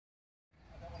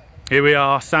Here we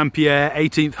are, St Pierre,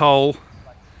 18th hole.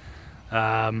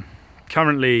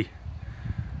 Currently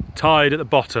tied at the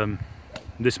bottom.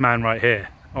 This man right here,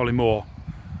 Oli Moore.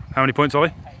 How many points,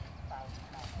 Ollie?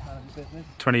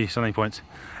 20 something points.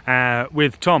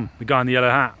 With Tom, the guy in the yellow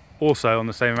hat, also on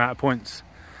the same amount of points.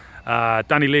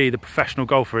 Danny Lee, the professional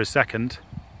golfer, is second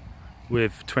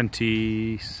with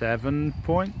 27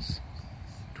 points,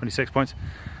 26 points.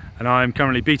 And I'm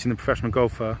currently beating the professional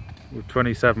golfer with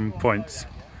 27 points.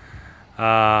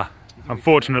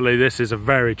 Unfortunately, this is a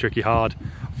very tricky hard.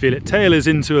 I feel it tailors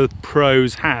into a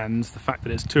pro's hands. The fact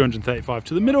that it's 235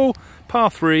 to the middle, par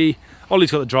 3.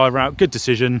 Ollie's got the driver out, good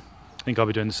decision. I think I'll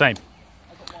be doing the same.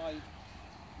 I got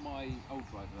my old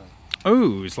driver.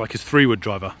 Oh, it's like his 3-wood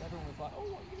driver. Everyone was like, oh,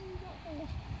 what are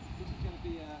you going to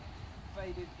do that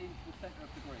for? This is going to be faded into the centre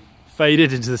of the green.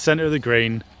 Faded into the centre of the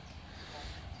green.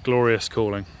 Glorious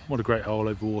calling. What a great hole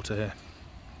over water here.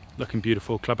 Looking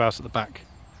beautiful. Clubhouse at the back.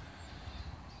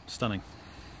 Stunning.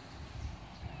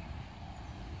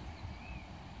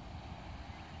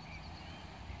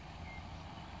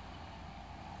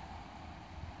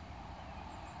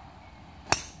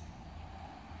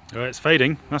 Oh, it's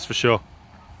fading, that's for sure.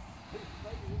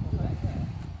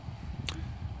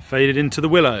 Faded into the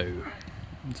willow.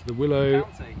 Into the willow,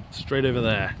 straight over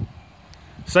there.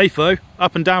 Safe though,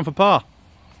 up and down for par.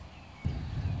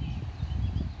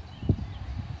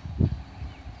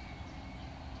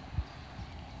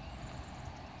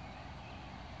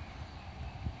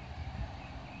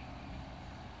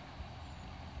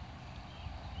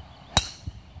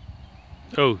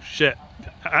 Oh shit.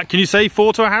 Can you say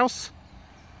 4 to a house?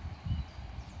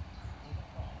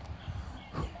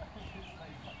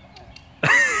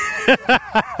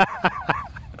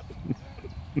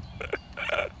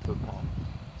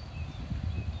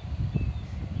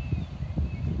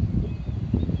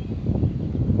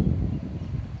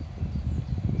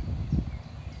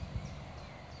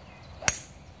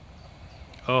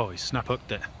 Oh, he snap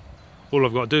hooked it. All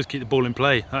I've got to do is keep the ball in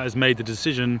play. That has made the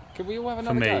decision. Can we all have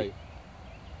for another me. go?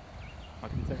 I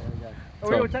can take another go. Are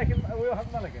we all taking? Are we all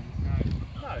having mulligans?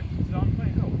 No. No, I'm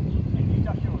playing golf. You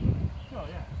just yours. Oh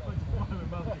yeah.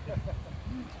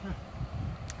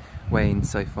 Wayne,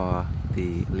 so far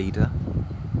the leader.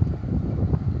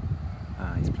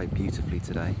 He's played beautifully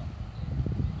today.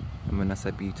 And when I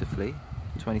say beautifully,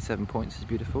 27 points is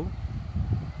beautiful,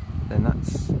 then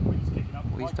that's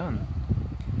what he's done.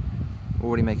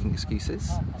 Already making excuses,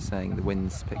 saying the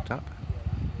wind's picked up.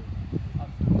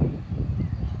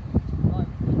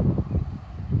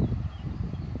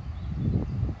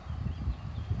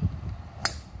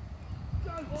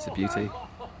 It's a beauty.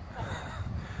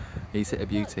 He's hit a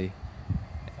beauty.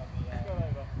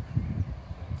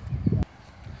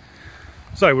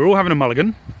 So we're all having a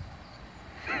mulligan.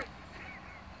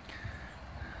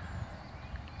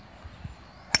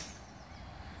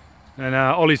 And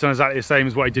Ollie's done exactly the same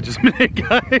as what he did just a minute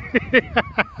ago.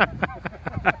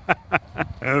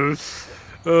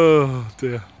 Oh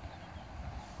dear.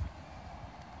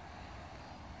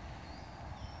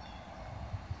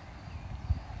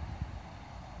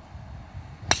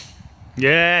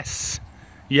 Yes,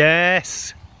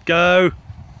 yes, go.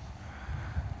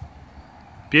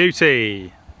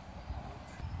 Beauty.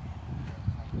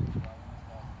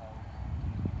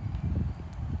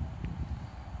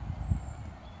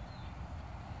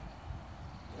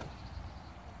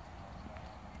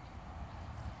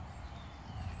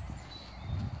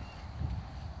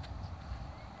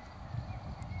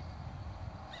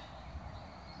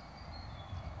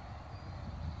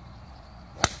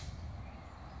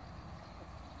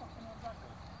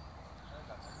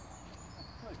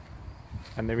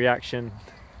 And the reaction.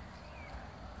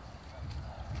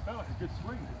 Felt like a good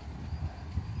swing.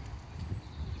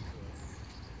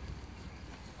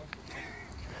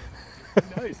 Who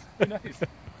knows? Who knows?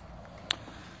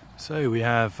 So we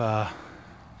have,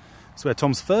 that's where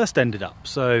Tom's first ended up.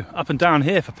 So up and down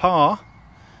here for par,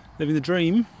 living the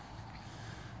dream.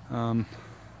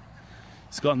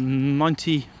 It's got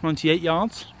 98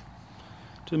 yards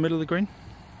to the middle of the green.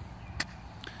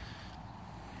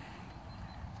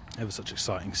 Ever such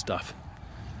exciting stuff.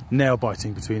 Nail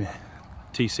biting between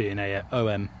TC and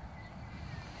OM.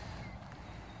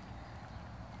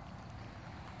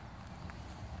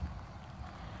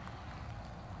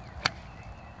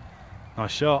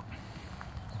 Nice shot.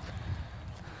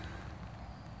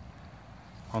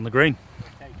 On the green.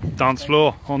 Dance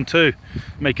floor on 2.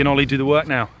 Making Ollie do the work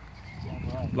now.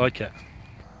 Like it.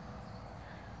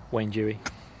 Wayne Dewey.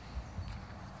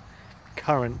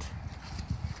 Current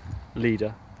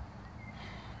leader.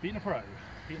 Beating a pro.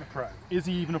 Beating a pro. Is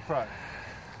he even a pro?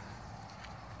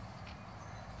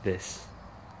 This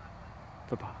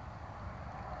for par.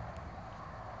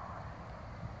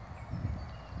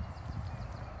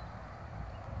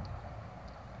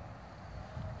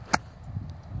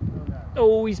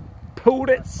 Oh, he's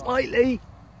pulled it slightly.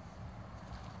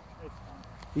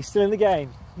 He's still in the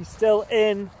game. He's still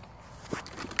in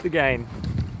the game.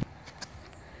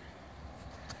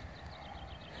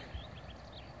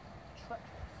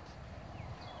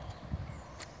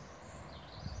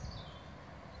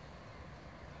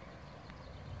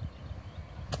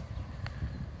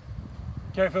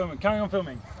 Carry on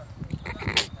filming.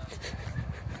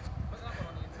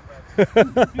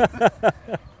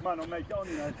 Might not make it on,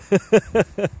 you know.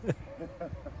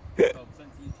 I'll send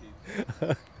to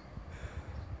YouTube.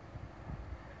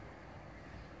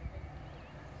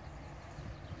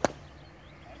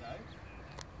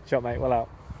 Shot, mate, well out.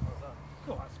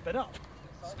 Oh, that sped up.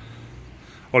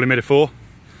 Oli made a 4.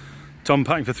 Tom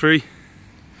putting for 3.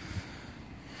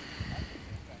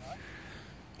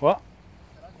 What?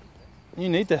 You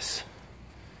need this.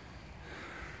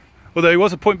 Although he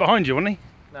was a point behind you, wasn't he?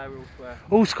 No, we're all square.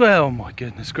 All square. Oh my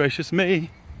goodness gracious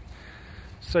me.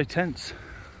 So tense.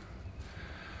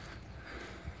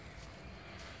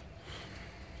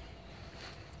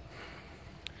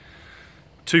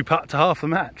 Two putt to half the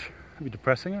match. That'd be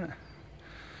depressing, isn't it?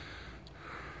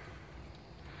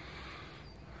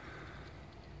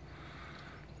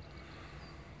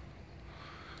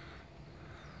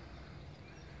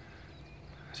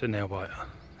 It's a nail biter.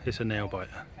 It's a nail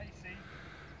biter.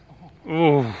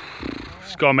 Oh,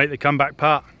 just got to make the comeback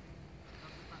putt.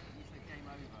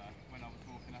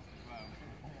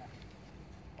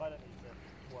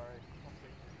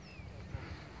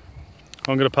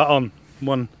 I'm going to putt on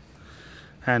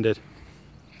one-handed.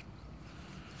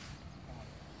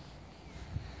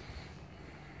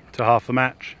 To half the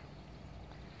match.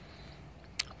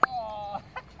 Oh. I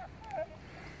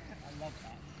love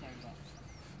that so much.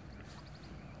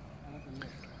 I love the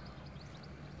look.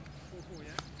 4-4,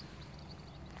 yeah?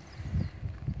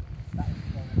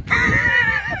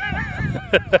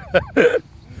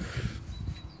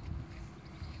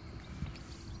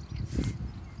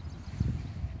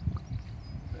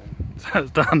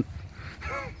 That's done.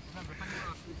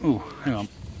 Oh, hang on.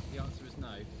 The answer is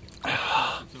no.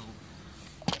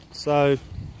 So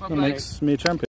that makes me a champion.